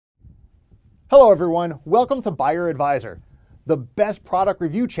Hello everyone, welcome to Buyer Advisor, the best product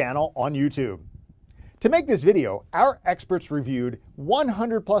review channel on YouTube. To make this video, our experts reviewed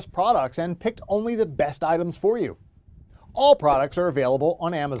 100 plus products and picked only the best items for you. All products are available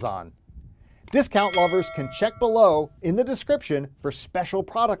on Amazon. Discount lovers can check below in the description for special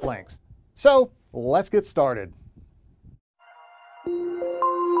product links. So let's get started.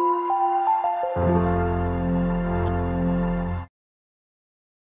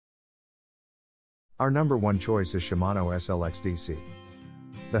 Our number one choice is Shimano SLX DC.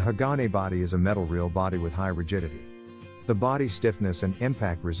 The Hagane body is a metal reel body with high rigidity. The body stiffness and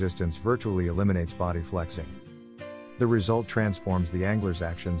impact resistance virtually eliminates body flexing. The result transforms the angler's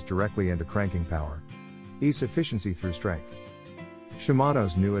actions directly into cranking power. Ease efficiency through strength.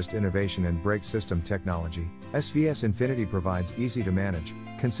 Shimano's newest innovation in brake system technology, SVS Infinity, provides easy to manage,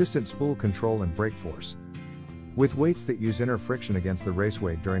 consistent spool control and brake force. With weights that use inner friction against the race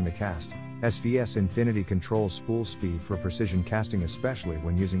weight during the cast, SVS Infinity controls spool speed for precision casting, especially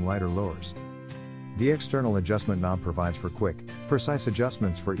when using lighter lures. The external adjustment knob provides for quick, precise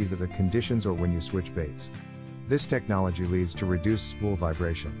adjustments for either the conditions or when you switch baits. This technology leads to reduced spool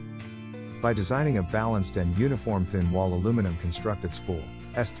vibration. By designing a balanced and uniform thin-wall aluminum constructed spool,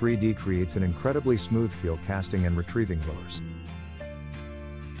 S3D creates an incredibly smooth feel casting and retrieving lures.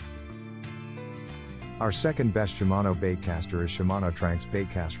 Our second best Shimano Baitcaster is Shimano Tranx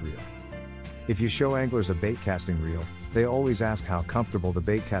Baitcast Reel. If you show anglers a baitcasting reel, they always ask how comfortable the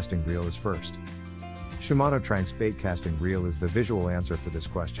baitcasting reel is first. Shimano Tranx Baitcasting Reel is the visual answer for this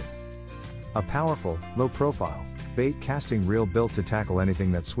question. A powerful, low-profile, baitcasting reel built to tackle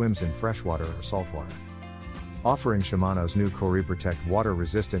anything that swims in freshwater or saltwater. Offering Shimano's new CoriProtect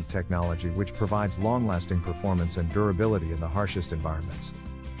water-resistant technology, which provides long-lasting performance and durability in the harshest environments.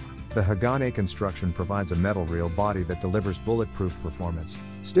 The Hagane construction provides a metal reel body that delivers bulletproof performance,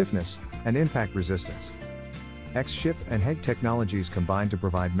 stiffness, and impact resistance. X-Ship and HEG technologies combine to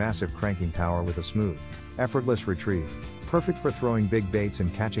provide massive cranking power with a smooth, effortless retrieve, perfect for throwing big baits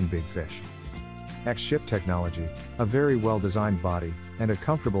and catching big fish. X-Ship technology, a very well-designed body, and a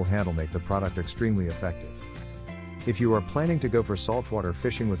comfortable handle make the product extremely effective. If you are planning to go for saltwater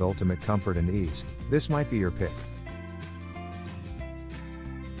fishing with ultimate comfort and ease, this might be your pick.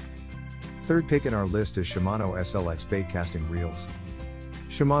 Third pick in our list is Shimano SLX Baitcasting Reels.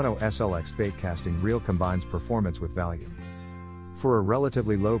 Shimano SLX Baitcasting Reel combines performance with value. For a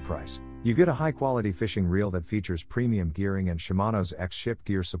relatively low price, you get a high-quality fishing reel that features premium gearing and Shimano's X-Ship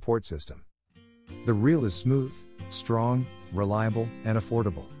gear support system. The reel is smooth, strong, reliable, and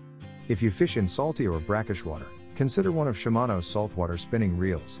affordable. If you fish in salty or brackish water, consider one of Shimano's saltwater spinning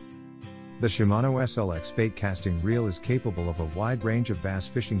reels. The Shimano SLX Baitcasting Reel is capable of a wide range of bass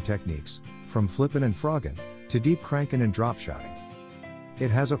fishing techniques, from flippin' and froggin', to deep cranking and drop shotting. It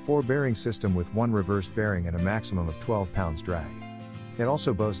has a 4-bearing system with 1 reverse bearing and a maximum of 12 pounds drag. It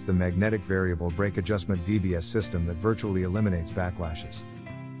also boasts the magnetic variable brake adjustment VBS system that virtually eliminates backlashes.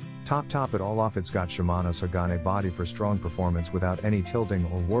 Top it all off, it's got Shimano's Hagane body for strong performance without any tilting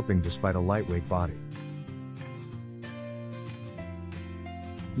or warping despite a lightweight body.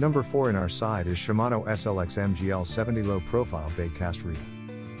 Number 4 in our side is Shimano SLX MGL 70 Low Profile Baitcast Reel.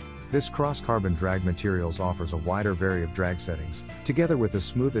 This cross-carbon drag materials offers a wider variety of drag settings, together with the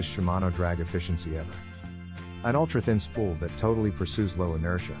smoothest Shimano drag efficiency ever. An ultra-thin spool that totally pursues low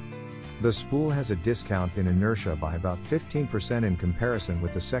inertia. The spool has a discount in inertia by about 15% in comparison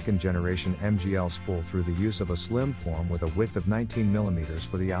with the second generation MGL spool through the use of a slim form with a width of 19 mm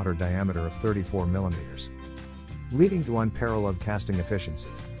for the outer diameter of 34 mm. Leading to unparalleled casting efficiency.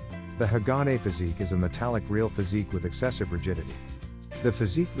 The Hagane Physique is a metallic reel physique with excessive rigidity. The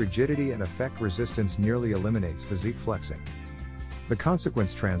physique rigidity and effect resistance nearly eliminates physique flexing. The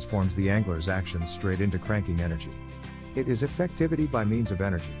consequence transforms the angler's actions straight into cranking energy. It is effectivity by means of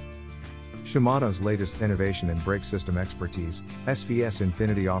energy. Shimano's latest innovation in brake system expertise, SVS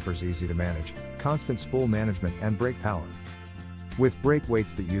Infinity, offers easy to manage, constant spool management and brake power. With brake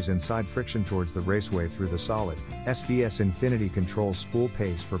weights that use inside friction towards the raceway through the solid, SVS Infinity controls spool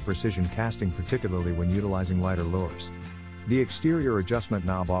pace for precision casting, particularly when utilizing lighter lures. The exterior adjustment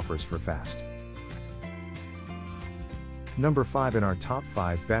knob offers for fast. Number 5 in our top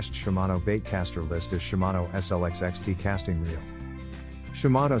 5 best Shimano Baitcaster list is Shimano SLX XT Casting Reel.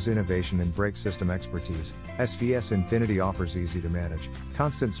 Shimano's innovation in brake system expertise, SVS Infinity, offers easy to manage,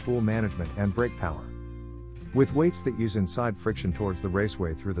 constant spool management and brake power. With weights that use inside friction towards the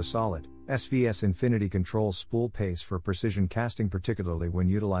raceway through the solid, SVS Infinity controls spool pace for precision casting, particularly when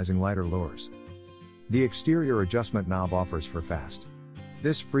utilizing lighter lures. The exterior adjustment knob offers for fast.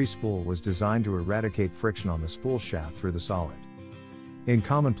 This free spool was designed to eradicate friction on the spool shaft through the solid. In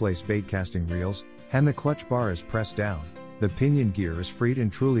commonplace baitcasting reels, and the clutch bar is pressed down, the pinion gear is freed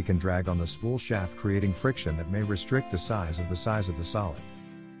and truly can drag on the spool shaft, creating friction that may restrict the size of the solid.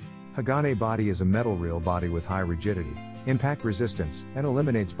 Hagane body is a metal reel body with high rigidity, impact resistance, and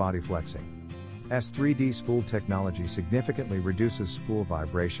eliminates body flexing. S3D spool technology significantly reduces spool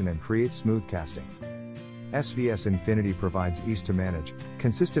vibration and creates smooth casting. SVS Infinity provides ease to manage,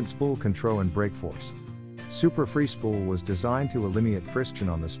 consistent spool control and brake force. Super Free Spool was designed to eliminate friction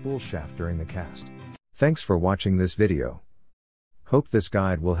on the spool shaft during the cast. Thanks for watching this video. Hope this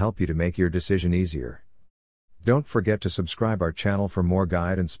guide will help you to make your decision easier. Don't forget to subscribe our channel for more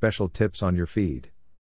guide and special tips on your feed.